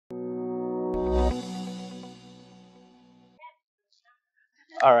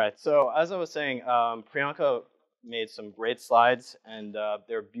All right. So as I was saying, Priyanka made some great slides, and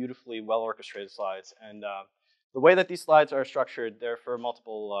they're beautifully well orchestrated slides. And the way that these slides are structured, they're for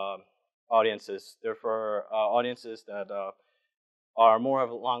multiple audiences. They're for audiences that are more of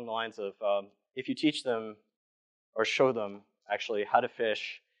along the lines of if you teach them or show them actually how to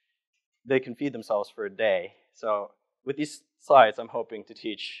fish, they can feed themselves for a day. So with these slides, I'm hoping to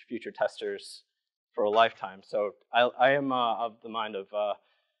teach future testers for a lifetime. So I am of the mind of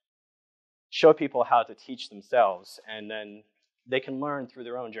show people how to teach themselves, and then they can learn through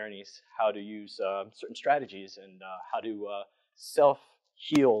their own journeys how to use certain strategies and how to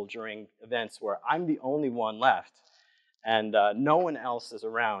self-heal during events where I'm the only one left, and no one else is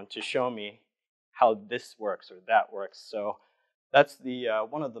around to show me how this works or that works. So that's the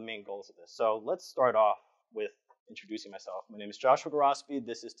one of the main goals of this. So let's start off with introducing myself. My name is Joshua Gorospe.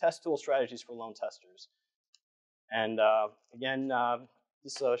 This is Test Tool Strategies for Lone Testers. And again,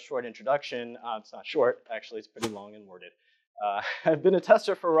 this is a short introduction. It's not short, actually, it's pretty long and worded. I've been a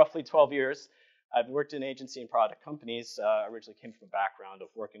tester for roughly 12 years. I've worked in agency and product companies. I originally came from a background of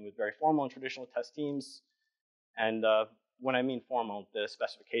working with very formal and traditional test teams. And when I mean formal, the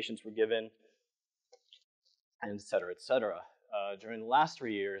specifications were given, and et cetera, et cetera. During the last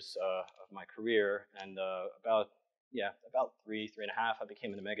 3 years of my career, and about 3.5, I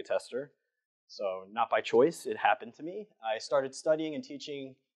became a mega tester. So not by choice, it happened to me. I started studying and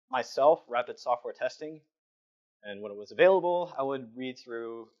teaching myself rapid software testing. And when it was available, I would read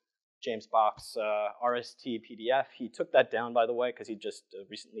through James Bach's RST PDF. He took that down, by the way, because he just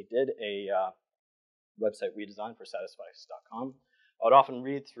recently did a website redesign for Satisfice.com. I would often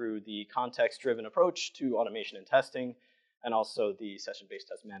read through the context-driven approach to automation and testing, and also the session-based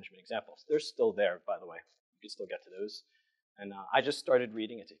test management examples. They're still there, by the way. You can still get to those. And I just started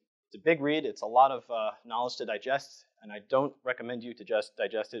reading it. It's a big read. It's a lot of knowledge to digest, and I don't recommend you to just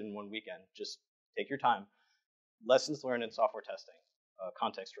digest it in one weekend. Just take your time. Lessons learned in software testing,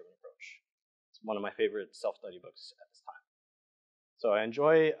 context-driven approach. It's one of my favorite self-study books at this time. So I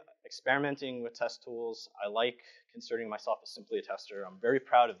enjoy experimenting with test tools. I like considering myself as simply a tester. I'm very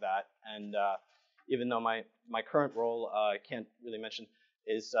proud of that. And even though my current role, I can't really mention,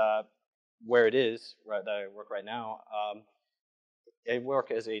 is where it is that I work right now, I work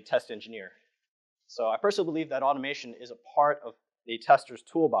as a test engineer. So I personally believe that automation is a part of the tester's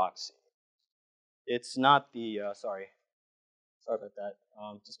toolbox. It's not the, sorry about that.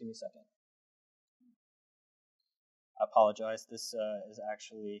 Just give me a second. I apologize. This is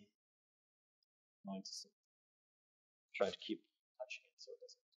actually going to try to keep touching it so it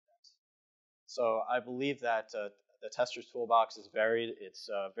doesn't do that. So I believe that the tester's toolbox is varied. It's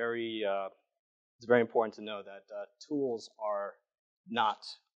very important to know that tools are not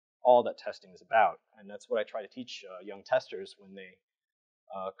all that testing is about. And that's what I try to teach young testers when they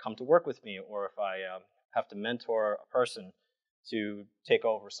come to work with me, or if I have to mentor a person to take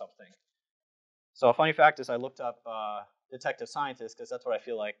over something. So a funny fact is I looked up detective scientist because that's what I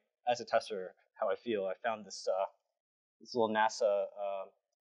feel like as a tester, how I feel. I found this little NASA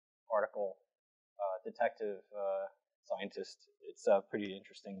article, detective scientist. It's a pretty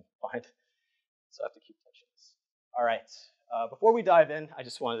interesting find, so I have to keep touching this. All right, before we dive in, I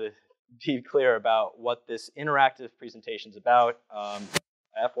just wanted to be clear about what this interactive presentation is about.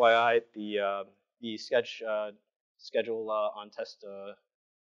 FYI, the schedule on Test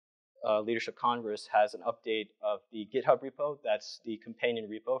Leadership Congress has an update of the GitHub repo. That's the companion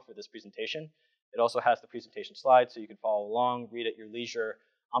repo for this presentation. It also has the presentation slides, so you can follow along, read at your leisure.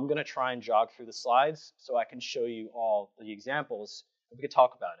 I'm going to try and jog through the slides so I can show you all the examples, and we can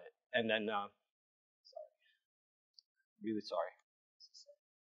talk about it. And then, sorry, really sorry.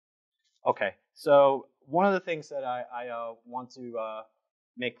 Okay, so one of the things that I want to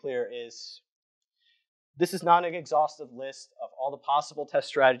make clear is this is not an exhaustive list of all the possible test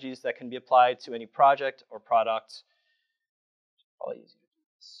strategies that can be applied to any project or product. Probably easier to do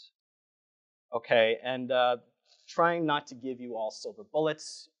this. Okay, and trying not to give you all silver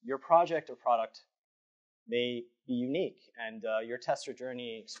bullets. Your project or product may be unique, and your tester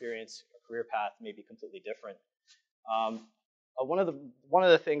journey, experience, or career path may be completely different. One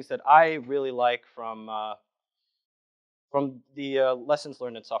of the things that I really like from the lessons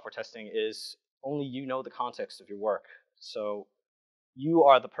learned in software testing is only you know the context of your work. So you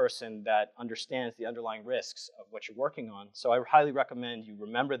are the person that understands the underlying risks of what you're working on. So I highly recommend you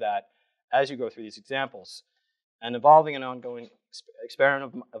remember that as you go through these examples. And involving an ongoing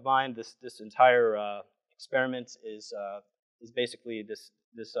experiment of mine, this entire experiment is basically this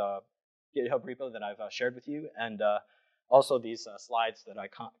GitHub repo that I've shared with you, and also these slides that I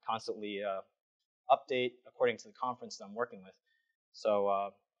constantly update according to the conference that I'm working with.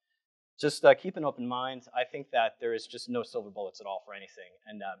 So just keep an open mind. I think that there is just no silver bullets at all for anything,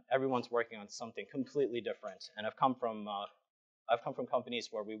 and everyone's working on something completely different. And I've come from companies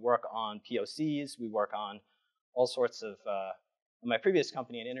where we work on POCs, we work on all sorts of. In my previous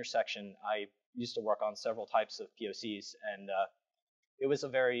company, in Intersection, I used to work on several types of POCs, and it was a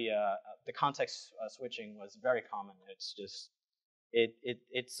very the context switching was very common. It's just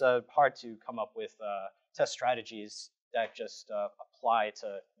it's hard to come up with test strategies that just apply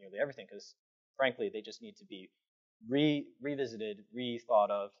to nearly everything, because frankly they just need to be revisited, rethought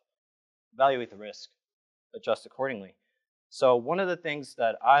of, evaluate the risk, adjust accordingly. So one of the things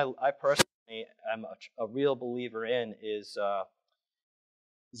that I personally am a real believer in is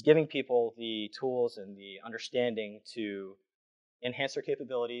giving people the tools and the understanding to enhance their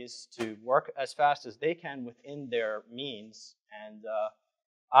capabilities, to work as fast as they can within their means. And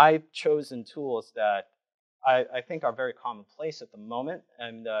I've chosen tools that I think are very commonplace at the moment,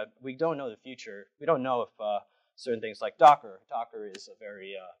 and we don't know the future. We don't know if certain things like Docker. Docker is a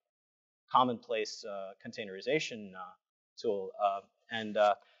very commonplace containerization tool. And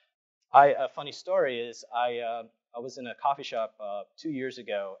a funny story is I was in a coffee shop 2 years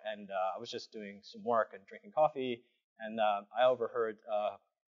ago, and I was just doing some work and drinking coffee, and I overheard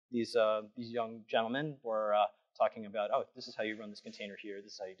these young gentlemen were talking about, oh, this is how you run this container here,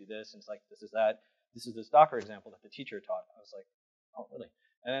 this is how you do this, and it's like, this is that. This is this Docker example that the teacher taught. I was like, oh, really?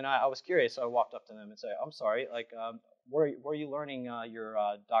 And then I was curious, so I walked up to them and said, I'm sorry, like, where are you learning your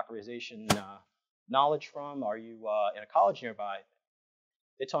Dockerization knowledge from? Are you in a college nearby?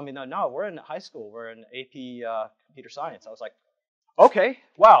 They told me, no, we're in high school. We're in AP computer science. I was like, okay,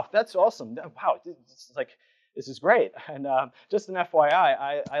 wow, that's awesome. Wow, this is great. And just an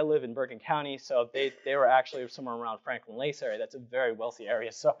FYI, I live in Bergen County, so they were actually somewhere around Franklin Lakes area. That's a very wealthy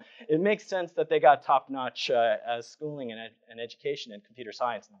area, so it makes sense that they got top-notch as schooling and education in computer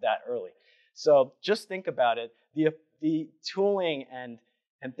science that early. So just think about it. The tooling and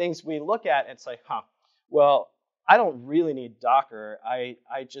things we look at, it's like, well, I don't really need Docker. I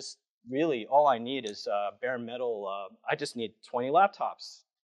just really, all I need is bare metal. I just need 20 laptops.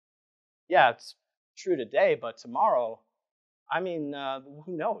 Yeah, it's true today, but tomorrow, I mean,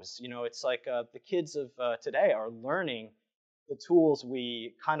 who knows? You know, it's like the kids of today are learning the tools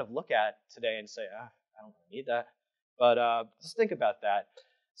we kind of look at today and say, I don't really need that. But just think about that.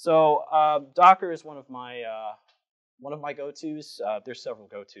 So Docker is one of my go-tos. There's several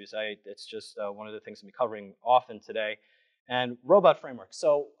go-tos. It's just one of the things I'm covering often today. And robot framework.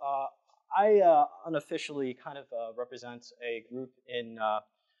 So I unofficially kind of represent a group in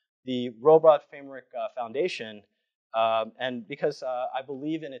the Robot Framework Foundation, and because I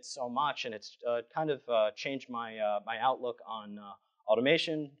believe in it so much, and it's kind of changed my my outlook on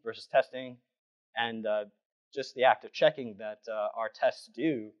automation versus testing, and just the act of checking that our tests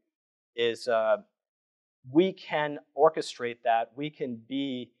do, is we can orchestrate that. We can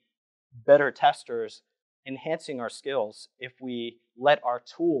be better testers, enhancing our skills if we let our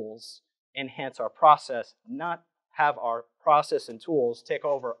tools enhance our process, not have our process and tools take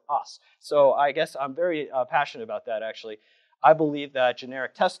over us. So I guess I'm very passionate about that, actually. I believe that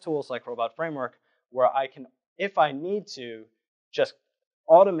generic test tools like Robot Framework, where I can, if I need to, just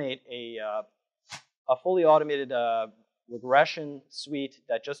automate a fully automated regression suite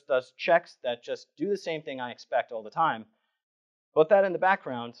that just does checks that just do the same thing I expect all the time. Put that in the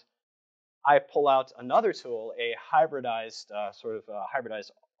background. I pull out another tool, a hybridized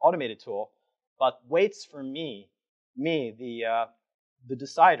hybridized automated tool, but waits for me, the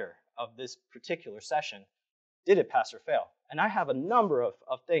decider of this particular session. Did it pass or fail? And I have a number of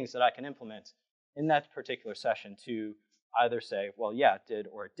things that I can implement in that particular session to either say, well, yeah, it did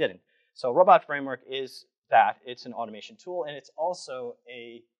or it didn't. So Robot Framework is that. It's an automation tool, and it's also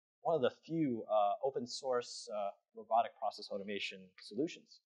one of the few open source robotic process automation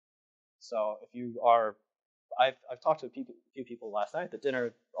solutions. So if you are, I've talked to a few people last night at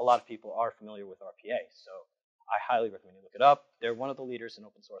dinner. A lot of people are familiar with RPA, so I highly recommend you look it up. They're one of the leaders in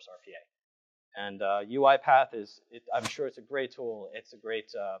open source RPA. And UiPath I'm sure it's a great tool. It's a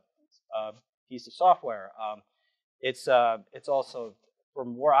great piece of software. It's also,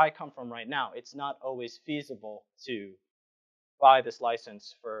 from where I come from right now, it's not always feasible to buy this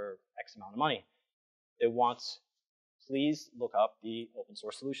license for X amount of money. They want, please look up the open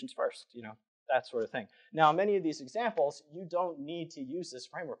source solutions first, that sort of thing. Now, many of these examples, you don't need to use this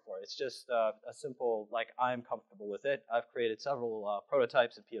framework for. It's just a simple, like, I'm comfortable with it. I've created several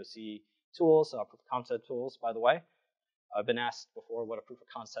prototypes of POC tools, proof of concept tools, by the way. I've been asked before what a proof of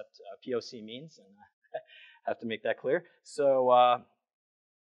concept POC means, and I have to make that clear. So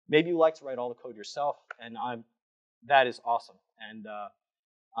maybe you like to write all the code yourself, and that is awesome. And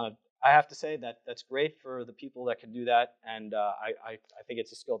I have to say that that's great for the people that can do that, and I think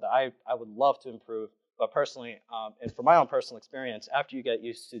it's a skill that I would love to improve. But personally, and from my own personal experience, after you get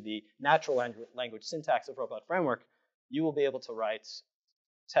used to the natural language syntax of Robot Framework, you will be able to write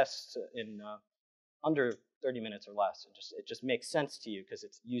tests in under 30 minutes or less. It just makes sense to you because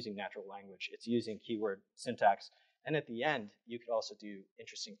it's using natural language. It's using keyword syntax. And at the end, you could also do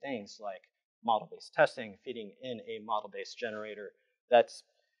interesting things like model-based testing, feeding in a model-based generator that's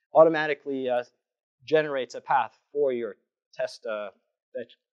automatically generates a path for your test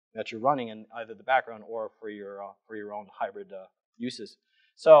that you're running in either the background or for your own hybrid uses.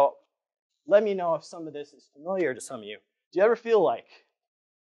 So let me know if some of this is familiar to some of you. Do you ever feel like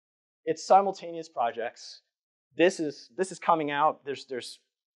it's simultaneous projects? This is coming out. There's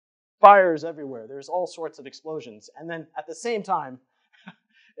fires everywhere. There's all sorts of explosions, and then at the same time,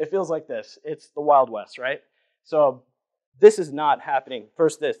 it feels like this. It's the Wild West, right? So this is not happening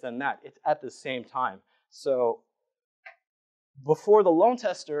first this, then that. It's at the same time. So before the loan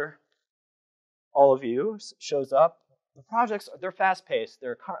tester, all of you, shows up, the projects, they're fast-paced.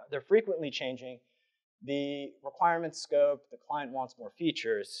 They're frequently changing. The requirement scope, the client wants more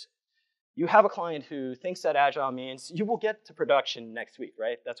features. You have a client who thinks that Agile means you will get to production next week,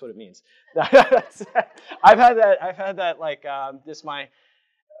 right? That's what it means. I've had that like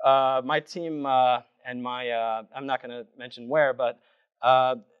my team and my I'm not going to mention where, but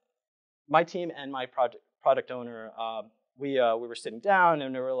my team and my product owner, we were sitting down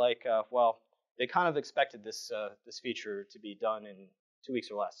and they were like, well, they kind of expected this feature to be done in 2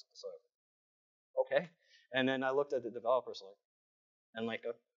 weeks or less. So okay, and then I looked at the developers and I'm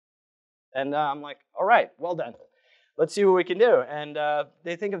like, all right, well done. Let's see what we can do. And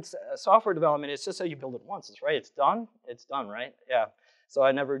they think of software development, it's just so you build it once, right? It's done, right? Yeah. So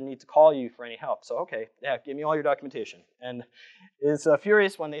I never need to call you for any help. So okay, yeah, give me all your documentation. And it's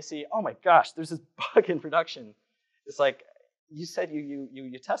furious when they see, oh my gosh, there's this bug in production. It's like, you said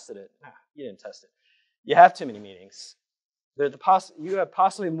you tested it. Nah, you didn't test it. You have too many meetings. You have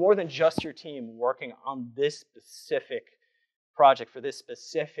possibly more than just your team working on this specific project for this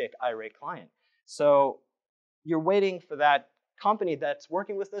specific irate client. So you're waiting for that company that's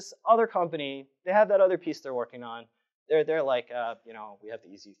working with this other company. They have that other piece they're working on. They're like, we have the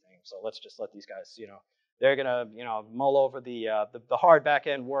easy thing, so let's just let these guys, they're gonna, mull over the hard back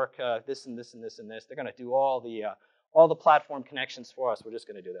end work, this and this and this and this. They're gonna do all the platform connections for us. We're just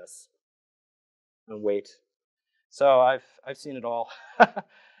gonna do this and wait. So I've seen it all.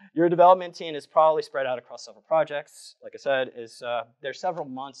 Your development team is probably spread out across several projects. Like I said, they're several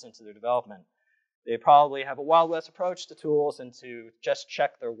months into their development. They probably have a Wild West approach to tools and to just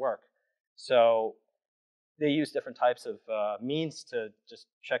check their work. So they use different types of means to just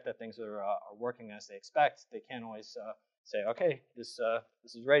check that things are working as they expect. They can't always say, okay, this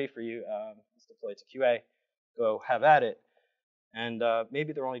is ready for you. Let's deploy it to QA. Go have at it. And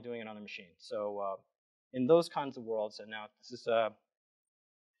maybe they're only doing it on a machine. So in those kinds of worlds, and now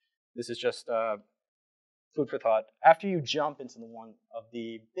this is just food for thought. After you jump into one of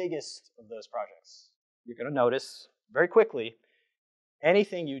the biggest of those projects, you're going to notice very quickly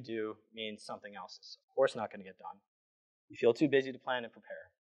anything you do means something else is, of course, not going to get done. You feel too busy to plan and prepare.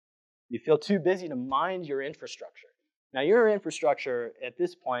 You feel too busy to mind your infrastructure. Now, your infrastructure at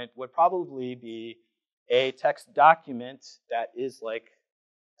this point would probably be a text document that is like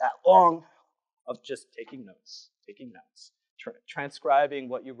that long of just taking notes, transcribing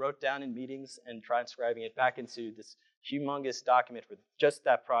what you wrote down in meetings and transcribing it back into this humongous document for just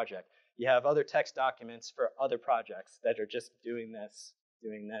that project. You have other text documents for other projects that are just doing this,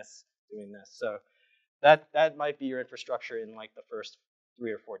 doing this, doing this. So that might be your infrastructure in like the first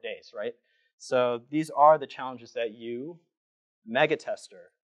 3 or 4 days, right? So these are the challenges that you, mega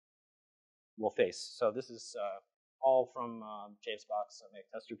tester, will face. So this is all from James Bach's Mega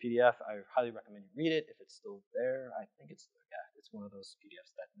Tester PDF. I highly recommend you read it if it's still there. I think it's one of those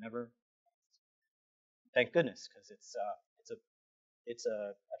PDFs that never. Thank goodness, because it's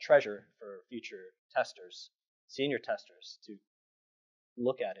a treasure for future testers, senior testers, to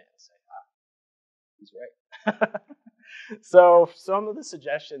look at it and say, he's right. So some of the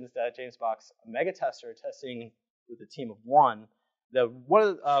suggestions that James Bach's Mega Tester testing with a team of one,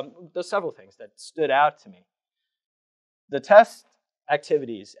 there's several things that stood out to me. The test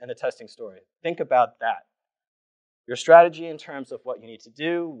activities and the testing story. Think about that. Your strategy in terms of what you need to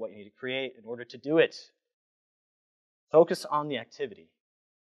do, what you need to create in order to do it. Focus on the activity.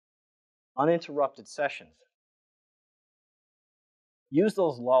 Uninterrupted sessions. use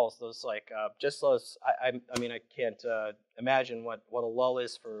those lulls, those like just those. I mean, I can't imagine what a lull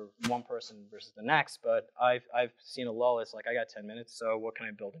is for one person versus the next, but I've seen a lull as like I got 10 minutes, so what can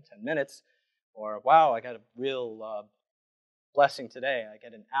I build in 10 minutes? Or wow, I got a real blessing today. I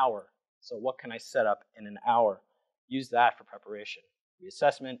get an hour, so what can I set up in an hour? Use that for preparation,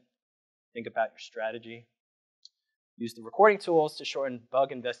 reassessment. Think about your strategy. Use the recording tools to shorten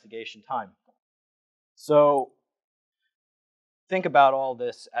bug investigation time. So think about all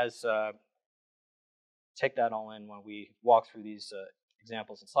this as take that all in when we walk through these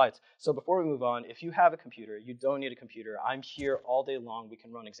examples and slides. So before we move on, if you have a computer, you don't need a computer. I'm here all day long. We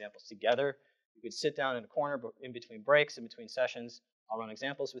can run examples together. You could sit down in a corner in between breaks, in between sessions. I'll run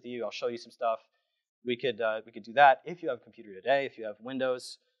examples with you. I'll show you some stuff. We could do that. If you have a computer today, if you have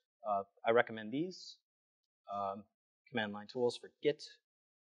Windows, I recommend these. Command line tools for Git,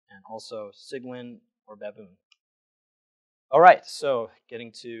 and also Cygwin or Baboon. All right, so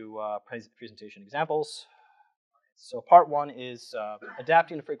getting to presentation examples. So part one is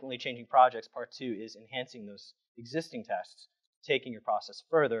adapting to frequently changing projects. Part two is enhancing those existing tests, taking your process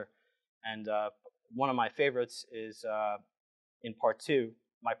further. And one of my favorites is in part two,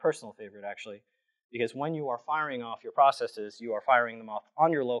 my personal favorite actually, because when you are firing off your processes, you are firing them off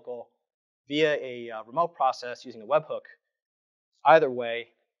on your local via a remote process using a webhook. Either way,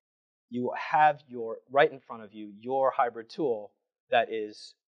 you have right in front of you your hybrid tool that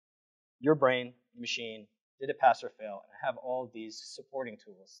is your brain, machine, did it pass or fail, and I have all of these supporting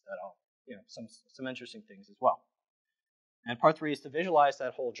tools that I'll, some interesting things as well. And part three is to visualize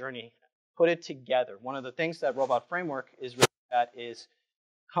that whole journey, put it together. One of the things that Robot Framework is really at is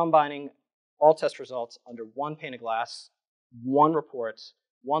combining all test results under one pane of glass, one report,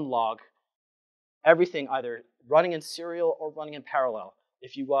 one log, everything either running in serial or running in parallel.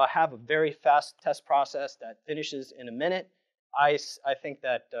 If you have a very fast test process that finishes in a minute, I think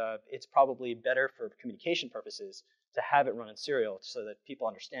that it's probably better for communication purposes to have it run in serial so that people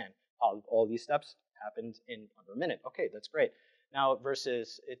understand all these steps happened in under a minute. Okay, that's great. Now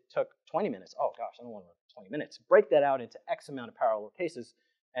versus it took 20 minutes. Oh gosh, I don't want to run 20 minutes. Break that out into X amount of parallel cases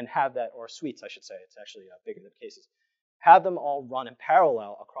and have that, or suites I should say, it's actually bigger than cases. Have them all run in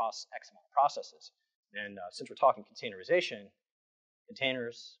parallel across X amount of processes. And since we're talking containerization,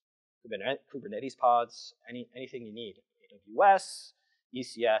 containers, Kubernetes pods, anything you need, AWS,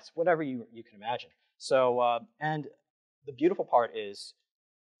 ECS, whatever you can imagine. So, and the beautiful part is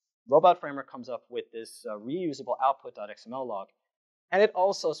Robot Framework comes up with this reusable output.xml log, and it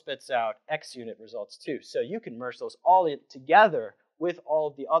also spits out XUnit results too. So you can merge those all together with all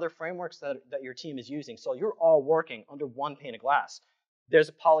of the other frameworks that your team is using. So you're all working under one pane of glass. There's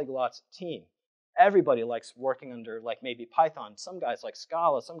a polyglot team. Everybody likes working under like maybe Python. Some guys like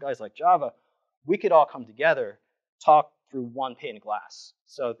Scala, some guys like Java. We could all come together, talk through one pane of glass.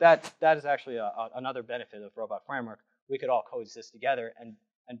 So that is actually another benefit of Robot Framework. We could all coexist together,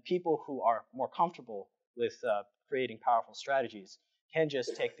 and people who are more comfortable with creating powerful strategies can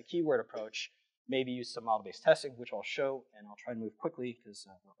just take the keyword approach, maybe use some model-based testing, which I'll show, and I'll try to move quickly because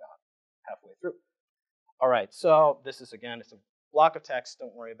we're about halfway through. All right, so this is, again, it's a block of text.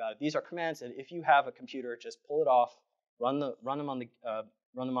 Don't worry about it. These are commands, and if you have a computer, just pull it off, run them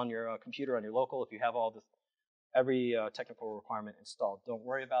on your computer on your local. If you have every technical requirement installed, don't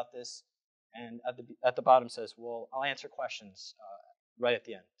worry about this. And at the bottom says, well, I'll answer questions right at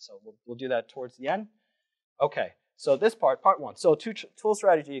the end. So we'll do that towards the end. Okay, so this part one. So two tool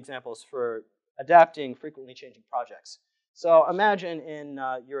strategy examples for adapting frequently changing projects. So imagine in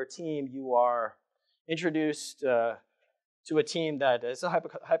your team you are introduced to a team that is a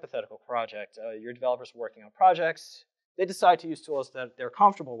hypothetical project. Your developers are working on projects. They decide to use tools that they're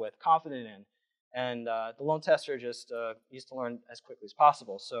comfortable with, confident in, and the lone tester just needs to learn as quickly as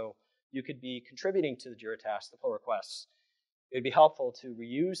possible. So you could be contributing to the JIRA tasks, the pull requests. It would be helpful to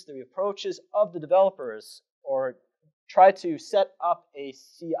reuse the approaches of the developers or try to set up a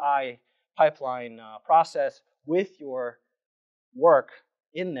CI pipeline process with your work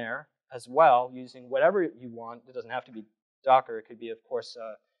in there as well, using whatever you want. It doesn't have to be Docker. It could be, of course,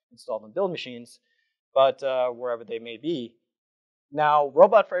 installed on build machines, but wherever they may be. Now,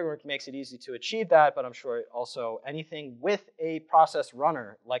 Robot Framework makes it easy to achieve that, but I'm sure also anything with a process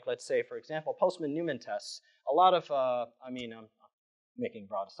runner, like let's say, for example, Postman-Newman tests. A lot of, I'm making a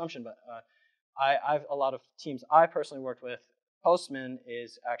broad assumption, but I've a lot of teams I personally worked with, Postman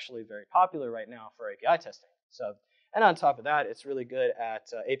is actually very popular right now for API testing. So, and on top of that, it's really good at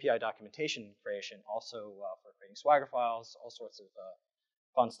API documentation creation, also for creating Swagger files, all sorts of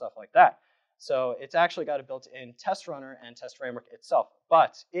fun stuff like that. So it's actually got a built-in test runner and test framework itself,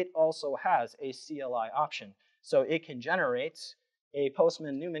 but it also has a CLI option. So it can generate a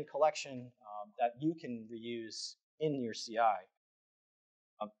Postman-Newman collection that you can reuse in your CI.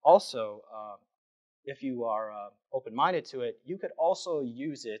 Also, if you are open-minded to it, you could also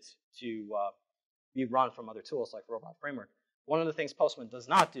use it to be run from other tools like Robot Framework. One of the things Postman does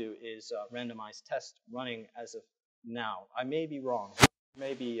not do is randomized test running as of now. I may be wrong.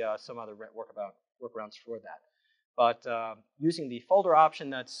 Maybe some other workarounds for that. But using the folder option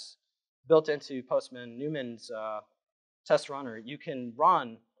that's built into Postman-Newman's test runner, you can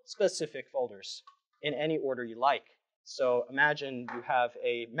run specific folders in any order you like. So imagine you have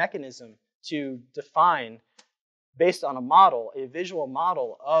a mechanism to define, based on a model, a visual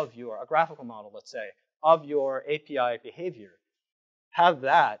model of a graphical model, let's say, of your API behavior. Have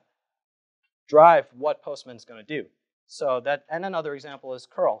that drive what Postman's going to do. So that, and another example is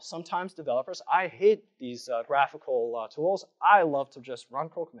curl. Sometimes developers, I hate these graphical tools. I love to just run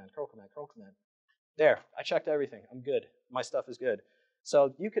curl command, curl command, curl command. There, I checked everything. I'm good. My stuff is good.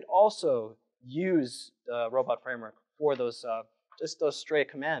 So you could also use the Robot Framework for those just those stray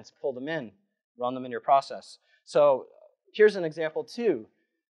commands. Pull them in, run them in your process. So here's an example too.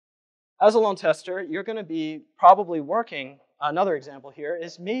 As a lone tester, you're going to be probably working. Another example here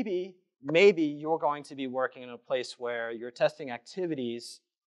is maybe you're going to be working in a place where your testing activities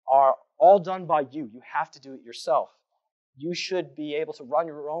are all done by you. You have to do it yourself. You should be able to write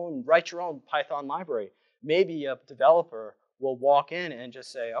your own Python library. Maybe a developer will walk in and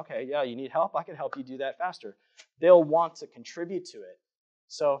just say, okay, yeah, you need help? I can help you do that faster. They'll want to contribute to it.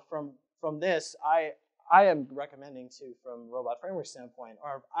 So from this, I am recommending to, from Robot Framework standpoint,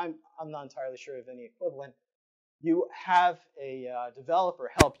 or I'm not entirely sure of any equivalent, you have a developer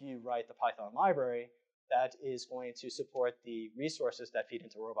help you write the Python library that is going to support the resources that feed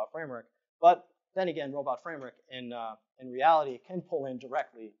into Robot Framework. But then again, Robot Framework in reality can pull in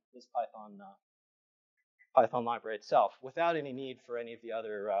directly this Python library itself without any need for any of the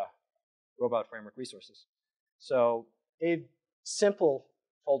other Robot Framework resources. So a simple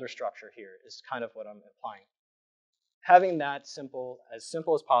folder structure here is kind of what I'm implying. Having that as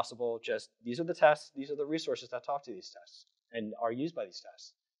simple as possible, just these are the tests, these are the resources that talk to these tests and are used by these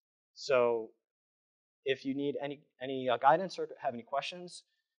tests. So if you need any guidance or have any questions,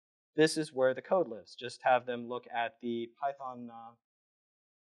 this is where the code lives. Just have them look at the Python,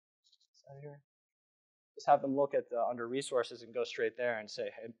 just have them look at under resources and go straight there and say,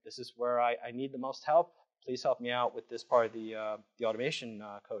 hey, this is where I need the most help. Please help me out with this part of the automation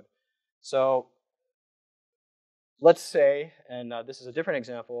code. So let's say, and this is a different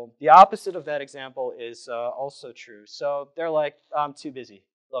example, the opposite of that example is also true. So they're like, I'm too busy.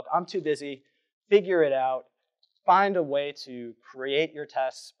 Look, I'm too busy. Figure it out. Find a way to create your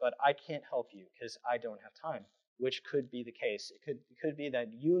tests, but I can't help you because I don't have time, which could be the case. It could be that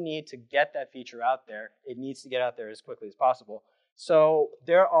you need to get that feature out there. It needs to get out there as quickly as possible. So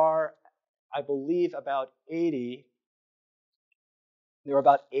there are, I believe, about 80. There are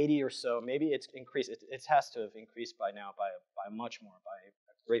about 80 or so. Maybe it's increased. It has to have increased by now by much more, by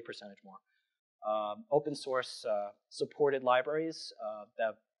a great percentage more. Open source supported libraries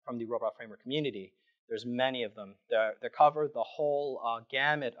that from the Robot Framework community. There's many of them. They cover the whole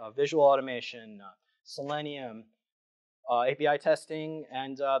gamut of visual automation, Selenium, API testing,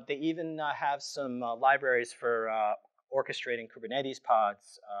 and they even have some libraries for orchestrating Kubernetes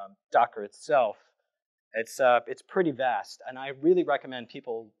pods, Docker itself. It's pretty vast, and I really recommend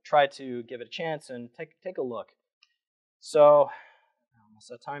people try to give it a chance and take a look. So,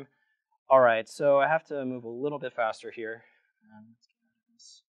 almost out of time. All right, so I have to move a little bit faster here.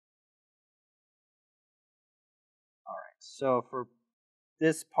 All right, so for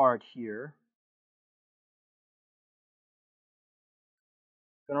this part here,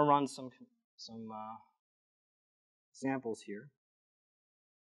 I'm going to run some examples here.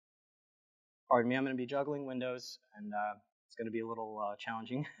 Pardon me, I'm going to be juggling windows, and it's going to be a little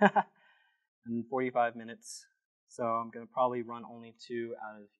challenging in 45 minutes. So I'm going to probably run only 2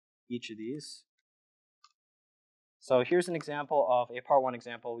 out of each of these. So here's an example of a part 1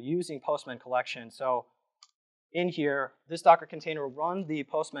 example using Postman collection. So in here, this Docker container will run the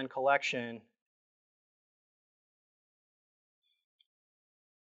Postman collection.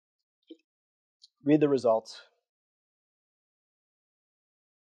 Read the results.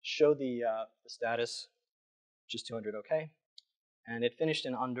 Show the status, which is 200 OK. And it finished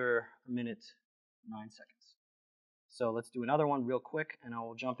in under a minute, 9 seconds. So let's do another one real quick, and I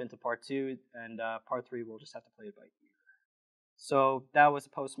will jump into part 2. And part 3, we'll just have to play it by ear. So that was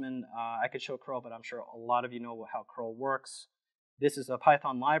Postman. I could show curl, but I'm sure a lot of you know how curl works. This is a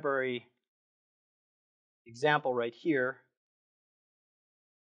Python library example right here.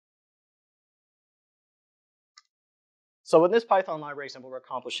 So in this Python library example, we're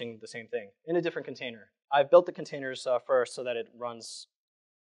accomplishing the same thing in a different container. I've built the containers first so that it runs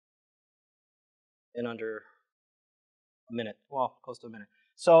in under a minute, well, close to a minute.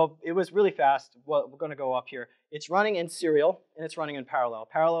 So it was really fast. Well, we're going to go up here. It's running in serial, and it's running in parallel.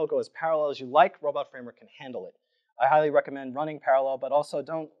 Parallel, go as parallel as you like. Robot Framework can handle it. I highly recommend running parallel, but also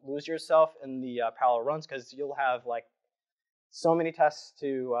don't lose yourself in the parallel runs, because you'll have like so many tests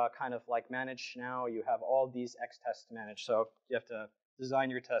to kind of like manage now. You have all these X tests to manage, so you have to design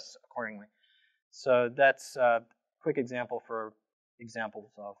your tests accordingly. So that's a quick example for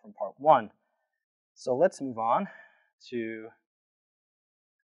examples from part one. So let's move on to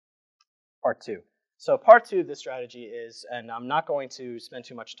part two. So part two of this strategy is, and I'm not going to spend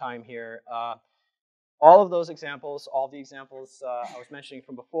too much time here, all of those examples, all the examples I was mentioning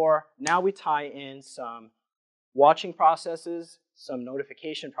from before, now we tie in some watching processes, some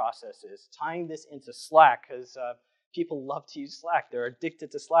notification processes, tying this into Slack, because people love to use Slack. They're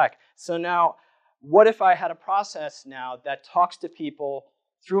addicted to Slack. So now, what if I had a process now that talks to people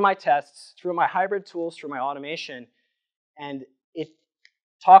through my tests, through my hybrid tools, through my automation, and it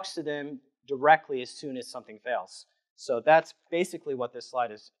talks to them directly as soon as something fails? So that's basically what this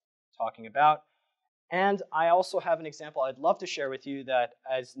slide is talking about. And I also have an example I'd love to share with you that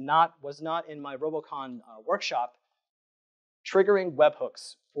was not in my Robocon workshop, triggering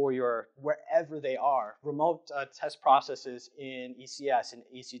webhooks for your, wherever they are, remote test processes in ECS and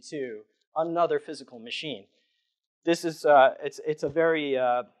EC2, another physical machine. This is, it's a very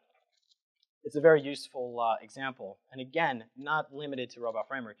useful example. And again, not limited to Robot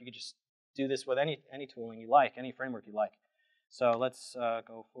Framework. You could just do this with any tooling you like, any framework you like. So let's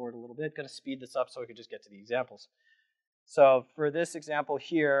go forward a little bit. Going to speed this up so we can just get to the examples. So for this example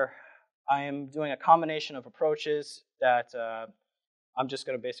here, I am doing a combination of approaches that I'm just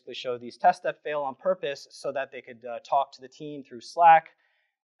going to basically show these tests that fail on purpose so that they could talk to the team through Slack,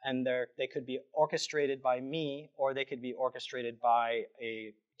 and they could be orchestrated by me, or they could be orchestrated by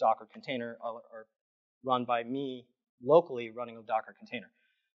a Docker container or run by me locally running a Docker container.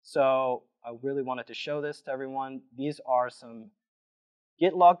 So I really wanted to show this to everyone. These are some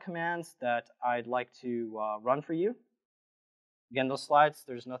Git log commands that I'd like to run for you. Again, those slides,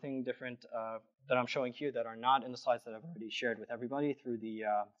 there's nothing different that I'm showing here that are not in the slides that I've already shared with everybody through the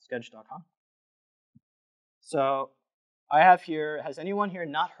sketch.com. So I have here, has anyone here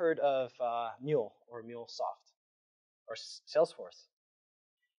not heard of Mule or MuleSoft or Salesforce?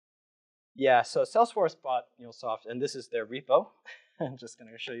 Yeah, so Salesforce bought MuleSoft, and this is their repo. I'm just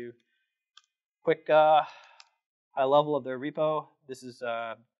going to show you a quick high level of their repo. This is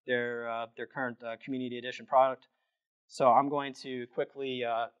their current community edition product. So I'm going to quickly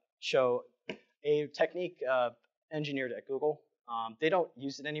show a technique engineered at Google. They don't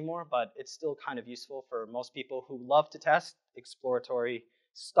use it anymore, but it's still kind of useful for most people who love to test exploratory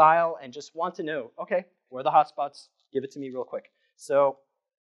style and just want to know, okay, where are the hotspots? Give it to me real quick. So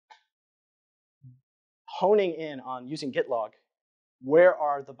honing in on using Git log, where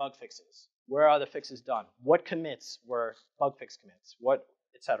are the bug fixes? Where are the fixes done? What commits were bug fix commits? What,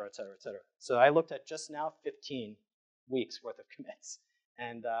 et cetera, et cetera, et cetera. So I looked at just now 15 weeks worth of commits,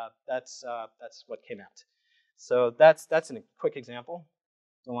 and that's what came out. So that's a quick example.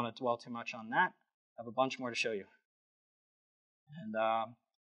 Don't want to dwell too much on that. I have a bunch more to show you. And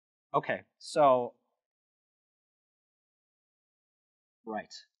okay, so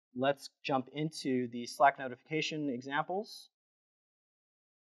right, let's jump into the Slack notification examples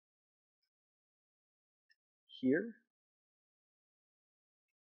here.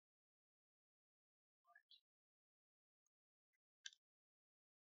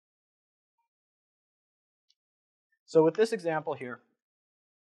 So with this example here,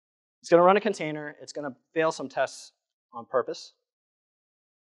 it's going to run a container. It's going to fail some tests on purpose.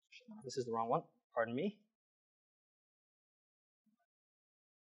 This is the wrong one. Pardon me.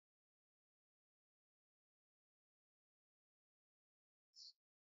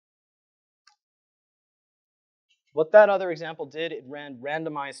 What that other example did, it ran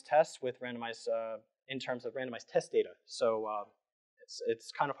randomized tests with randomized, in terms of randomized test data. So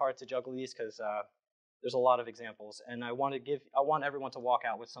it's kind of hard to juggle these because there's a lot of examples, and I want everyone to walk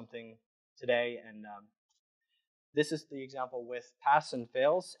out with something today. And this is the example with pass and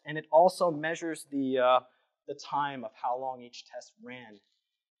fails, and it also measures the time of how long each test ran.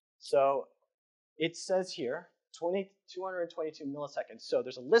 So it says here 222 milliseconds. So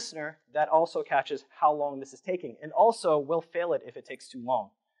there's a listener that also catches how long this is taking, and also will fail it if it takes too long.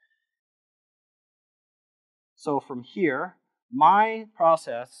 So from here, my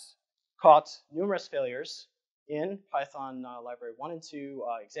process caught numerous failures in Python library 1 and 2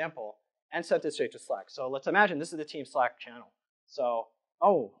 example, and sent it straight to Slack. So let's imagine this is the team Slack channel. So,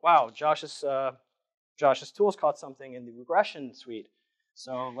 oh, wow, Josh's tools caught something in the regression suite.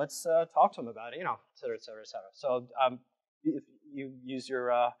 So let's talk to him about it, et cetera, et cetera, et cetera. So if you use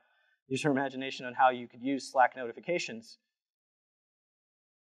your imagination on how you could use Slack notifications.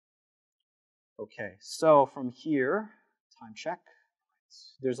 Okay, so from here, time check.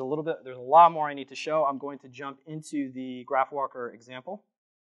 There's a lot more I need to show. I'm going to jump into the GraphWalker example.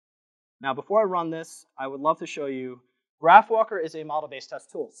 Now, before I run this, I would love to show you, GraphWalker is a model-based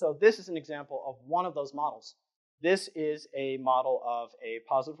test tool. So this is an example of one of those models. This is a model of a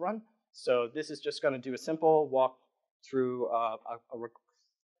positive run. So this is just going to do a simple walk through a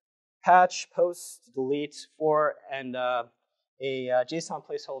patch, post, delete, for, and a JSON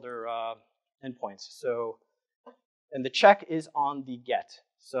placeholder endpoints. So, and the check is on the get.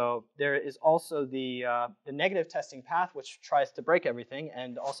 So there is also the negative testing path, which tries to break everything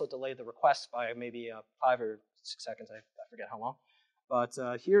and also delay the request by maybe 5 or 6 seconds. I forget how long. But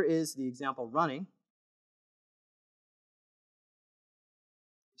here is the example running.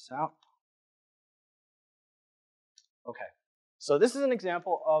 This out. Okay. So this is an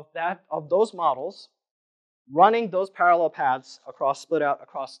example of those models running those parallel paths split out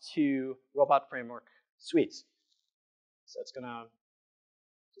across 2 robot framework suites. So it's going to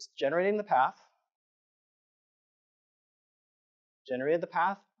just generating the path, generated the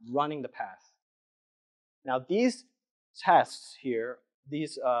path, running the path. Now these tests here,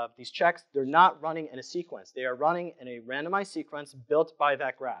 these checks, they're not running in a sequence. They are running in a randomized sequence built by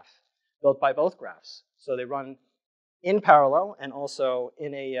that graph, built by both graphs. So they run in parallel and also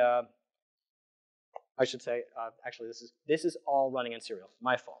in a, I should say, actually this is all running in serial.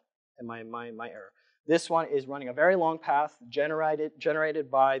 My fault and my error. This one is running a very long path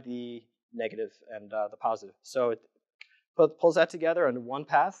generated by the negative and the positive. So it pulls that together into one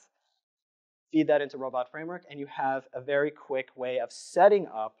path, feed that into Robot Framework, and you have a very quick way of setting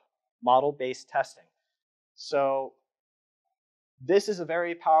up model-based testing. So this is a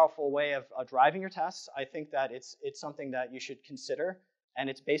very powerful way of driving your tests. I think that it's something that you should consider, and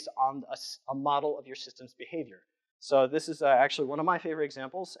it's based on a model of your system's behavior. So this is actually one of my favorite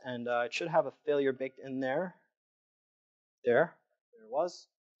examples, and it should have a failure baked in there. There it was.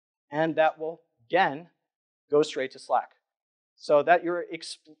 And that will, again, go straight to Slack. So that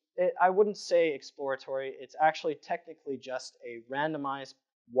I wouldn't say exploratory. It's actually technically just a randomized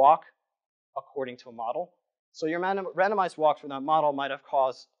walk according to a model. So your randomized walk from that model might have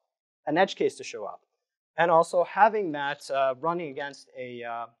caused an edge case to show up. And also having that running against a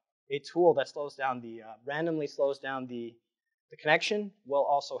tool that randomly slows down the connection will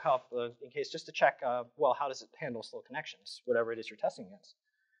also help in case just to check, well, how does it handle slow connections, whatever it is you're testing against.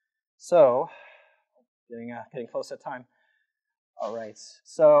 So getting close to time. All right,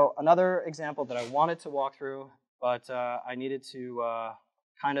 so another example that I wanted to walk through, but I needed to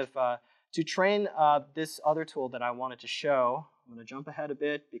to train this other tool that I wanted to show. I'm going to jump ahead a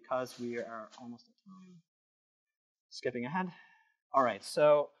bit because we are almost at time. Skipping ahead. All right,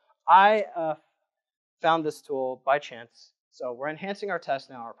 so I found this tool by chance. So we're enhancing our tests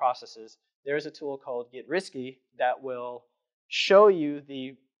now, our processes. There's a tool called Get Risky that will show you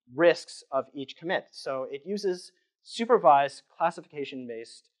the risks of each commit. So it uses supervised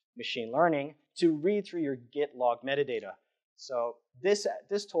classification-based machine learning to read through your Git log metadata. So this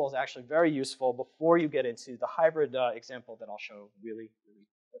tool is actually very useful before you get into the hybrid example that I'll show really, really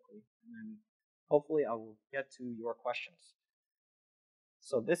quickly. And then hopefully I will get to your questions.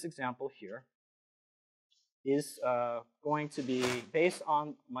 So this example here is going to be based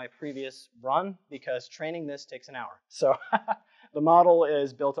on my previous run because training this takes an hour. So the model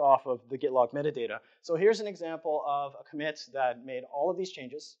is built off of the Git log metadata. So here's an example of a commit that made all of these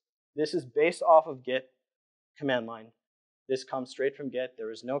changes. This is based off of Git command line. This comes straight from Git.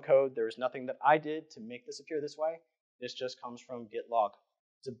 There is no code. There is nothing that I did to make this appear this way. This just comes from Git log.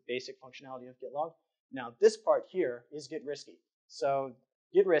 It's a basic functionality of Git log. Now this part here is Git Risky. So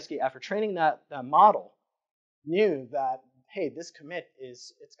Git Risky, after training that model, knew that, hey, this commit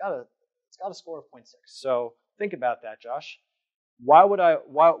it's got a score of 0.6. So think about that, Josh. Why would I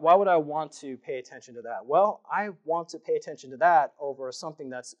want to pay attention to that? Well, I want to pay attention to that over something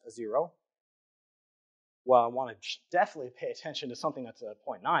that's a 0. Well, I want to definitely pay attention to something that's a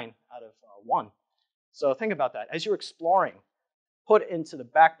 0.9 out of 1. So think about that. As you're exploring, put into the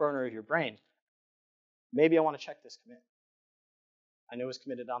back burner of your brain, maybe I want to check this commit. I know it was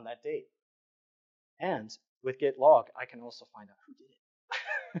committed on that date. And with Git log, I can also find out who did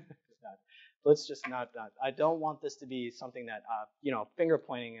it. Let's just not. I don't want this to be something that finger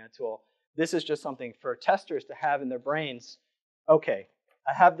pointing tool. This is just something for testers to have in their brains. Okay,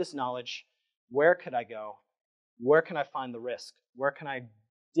 I have this knowledge. Where could I go? Where can I find the risk? Where can I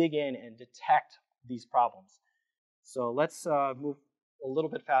dig in and detect these problems? So let's move a little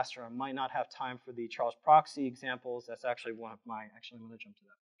bit faster. I might not have time for the Charles Proxy examples. That's actually one of my, actually I'm going to jump to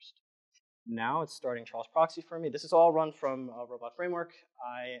that first. Now it's starting Charles Proxy for me. This is all run from Robot Framework.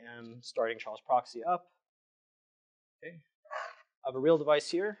 I am starting Charles Proxy up. Okay. I have a real device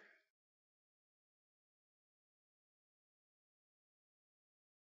here.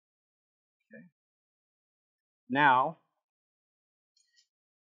 Okay. Now,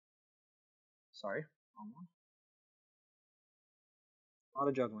 sorry, wrong one. A lot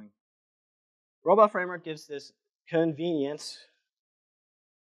of juggling. Robot Framework gives this convenient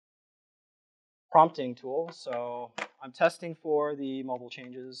prompting tool. So I'm testing for the mobile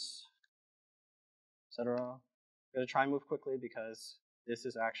changes, etc. I'm going to try and move quickly because this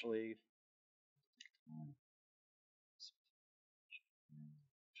is actually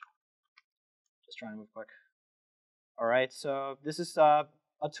just trying to move quick. All right, so this is a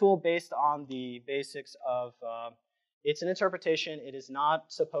tool based on the basics of, it's an interpretation. It is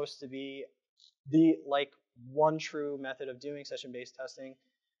not supposed to be the one true method of doing session-based testing.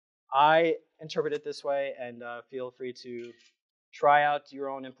 I interpret it this way, and feel free to try out your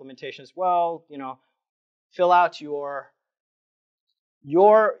own implementation as well. You know, fill out your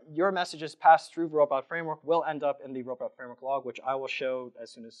messages passed through Robot Framework will end up in the Robot Framework log, which I will show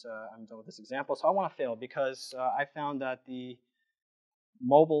as soon as I'm done with this example. So I want to fail because I found that the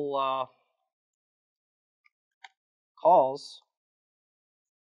mobile calls,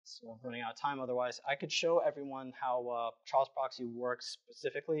 so I'm running out of time otherwise, I could show everyone how Charles Proxy works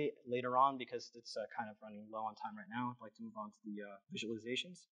specifically later on because it's kind of running low on time right now. I'd like to move on to the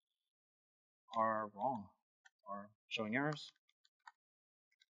visualizations. Are wrong, are showing errors.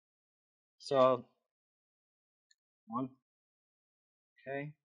 So, one,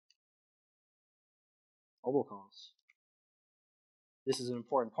 okay. Mobile calls. This is an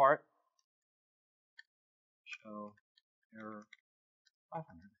important part. Show error 500.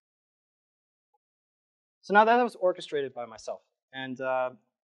 So now that was orchestrated by myself. And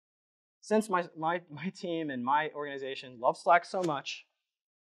since my team and my organization love Slack so much,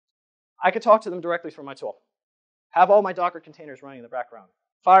 I could talk to them directly from my tool. Have all my Docker containers running in the background.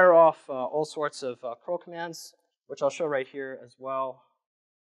 Fire off all sorts of curl commands, which I'll show right here as well.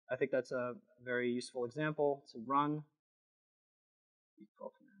 I think that's a very useful example to run.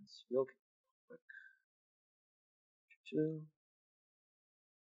 Curl commands real quick.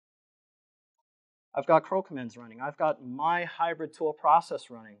 I've got curl commands running. I've got my hybrid tool process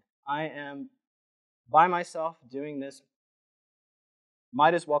running. I am by myself doing this.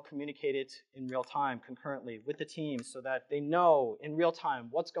 Might as well communicate it in real time concurrently with the team so that they know in real time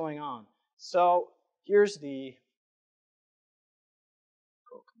what's going on. So here's the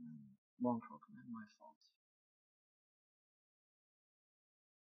curl command. Wrong curl command, my fault.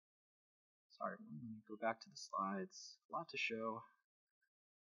 Sorry, let me go back to the slides. A lot to show.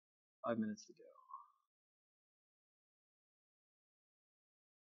 5 minutes to go.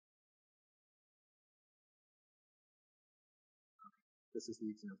 This is the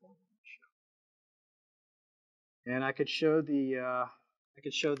example I want to show. And I could show the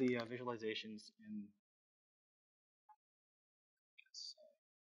visualizations in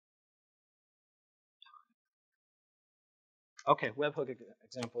okay, webhook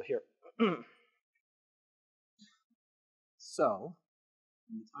example here. So,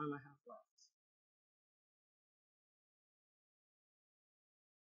 in the time I have left,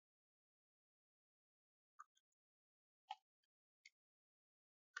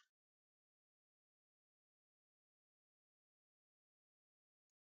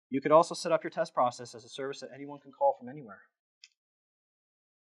 you could also set up your test process as a service that anyone can call from anywhere.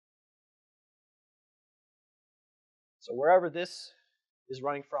 So wherever this is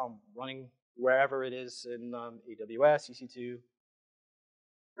running from, running wherever it is in AWS, EC2,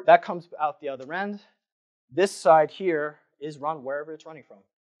 that comes out the other end. This side here is run wherever it's running from.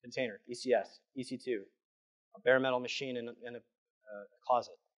 Container, ECS, EC2, a bare metal machine in a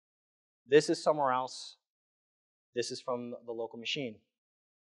closet. This is somewhere else. This is from the local machine.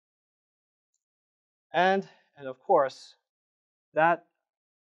 And of course, that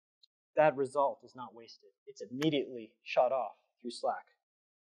result is not wasted. It's immediately shut off through Slack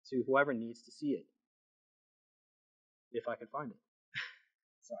to whoever needs to see it, if I can find it.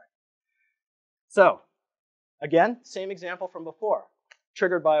 Sorry. So, again, same example from before,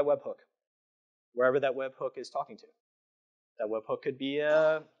 triggered by a webhook, wherever that webhook is talking to. That webhook could be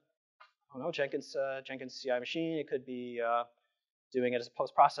I don't know, Jenkins CI machine. It could be doing it as a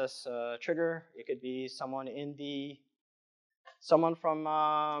post-process trigger. It could be someone from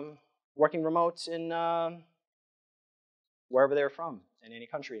working remote in wherever they're from, in any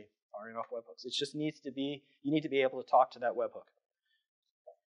country, firing off webhooks. It just needs to be, you need to be able to talk to that webhook.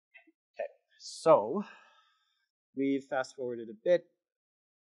 Okay, so we've fast forwarded a bit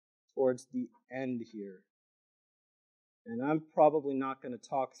towards the end here. And I'm probably not going to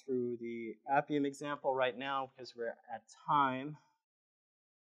talk through the Appium example right now because we're at time.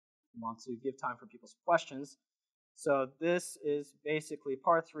 I want to give time for people's questions. So this is basically,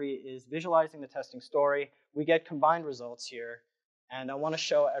 part 3 is visualizing the testing story. We get combined results here. And I want to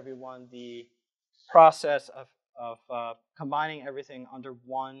show everyone the process of combining everything under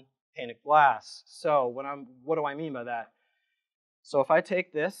one pane of glass. So what do I mean by that? So if I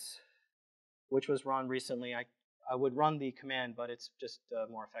take this, which was run recently, I would run the command, but it's just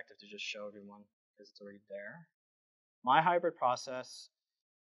more effective to just show everyone because it's already there. My hybrid process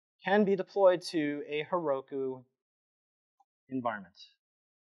can be deployed to a Heroku environment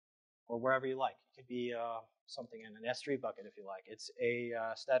or wherever you like. It could be something in an S3 bucket if you like. It's a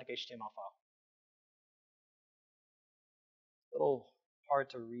static HTML file. A little hard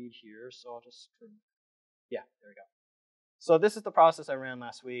to read here, so I'll just, yeah, there we go. So this is the process I ran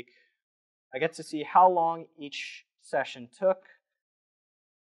last week. I get to see how long each session took,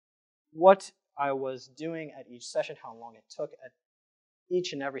 what I was doing at each session, how long it took at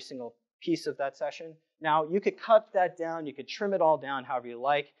each and every single piece of that session. Now, you could cut that down. You could trim it all down however you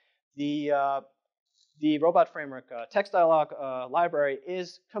like. The Robot Framework text dialog library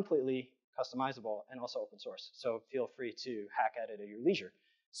is completely customizable and also open source. So feel free to hack at it at your leisure.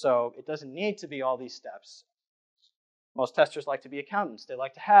 So it doesn't need to be all these steps. Most testers like to be accountants. They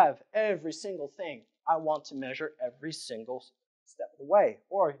like to have every single thing. I want to measure every single step of the way.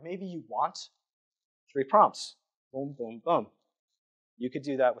 Or maybe you want 3 prompts. Boom, boom, boom. You could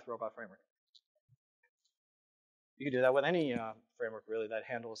do that with Robot Framework. You could do that with any framework, really, that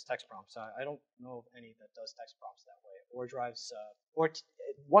handles text prompts. I don't know of any that does text prompts that way, or drives.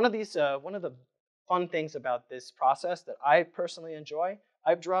 One of the fun things about this process that I personally enjoy,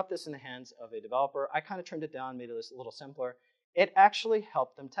 I've dropped this in the hands of a developer. I kind of trimmed it down, made it a little simpler. It actually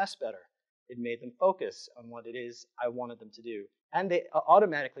helped them test better. It made them focus on what it is I wanted them to do. And they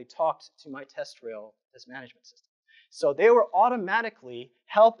automatically talked to my test rail test management system. So they were automatically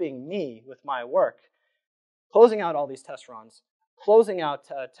helping me with my work, closing out all these test runs, closing out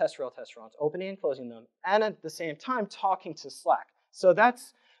test rail test runs, opening and closing them, and at the same time talking to Slack. So that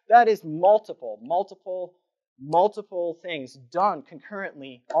is multiple things done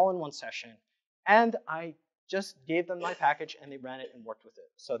concurrently all in one session. And I just gave them my package and they ran it and worked with it.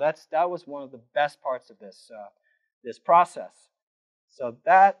 So that was one of the best parts of this process. So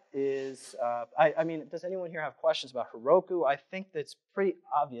that is, I mean, does anyone here have questions about Heroku? I think that's pretty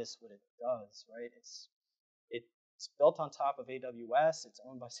obvious what it does, right? It's built on top of AWS. It's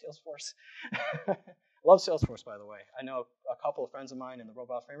owned by Salesforce. Love Salesforce, by the way. I know a couple of friends of mine in the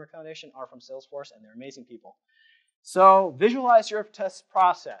Robot Framework Foundation are from Salesforce, and they're amazing people. So visualize your test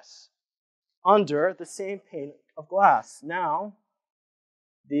process under the same pane of glass. Now,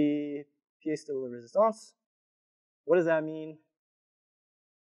 the pièce de la résistance, what does that mean?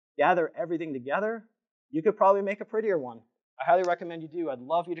 Gather everything together. You could probably make a prettier one. I highly recommend you do. I'd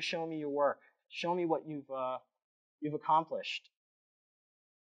love you to show me your work. Show me what you've accomplished.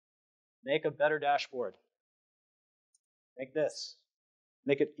 Make a better dashboard. Make this.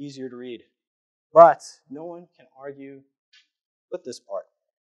 Make it easier to read. But no one can argue with this part.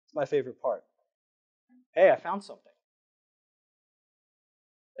 It's my favorite part. Hey, I found something.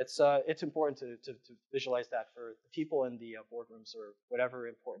 It's important to visualize that for the people in the boardrooms or whatever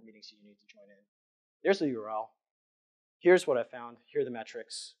important meetings you need to join in. There's the URL. Here's what I found. Here are the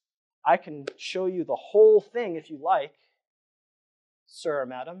metrics. I can show you the whole thing if you like, sir or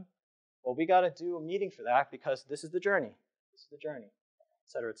madam. Well, we got to do a meeting for that because this is the journey. This is the journey, et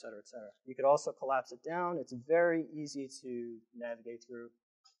cetera, et cetera, et cetera. You could also collapse it down. It's very easy to navigate through.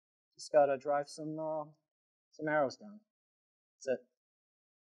 Just got to drive some arrows down. That's it.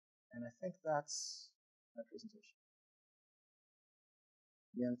 And I think that's my presentation.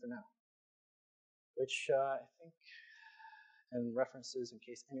 The end for now. Which I think, and references in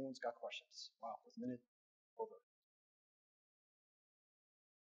case anyone's got questions. Wow, it was a minute over.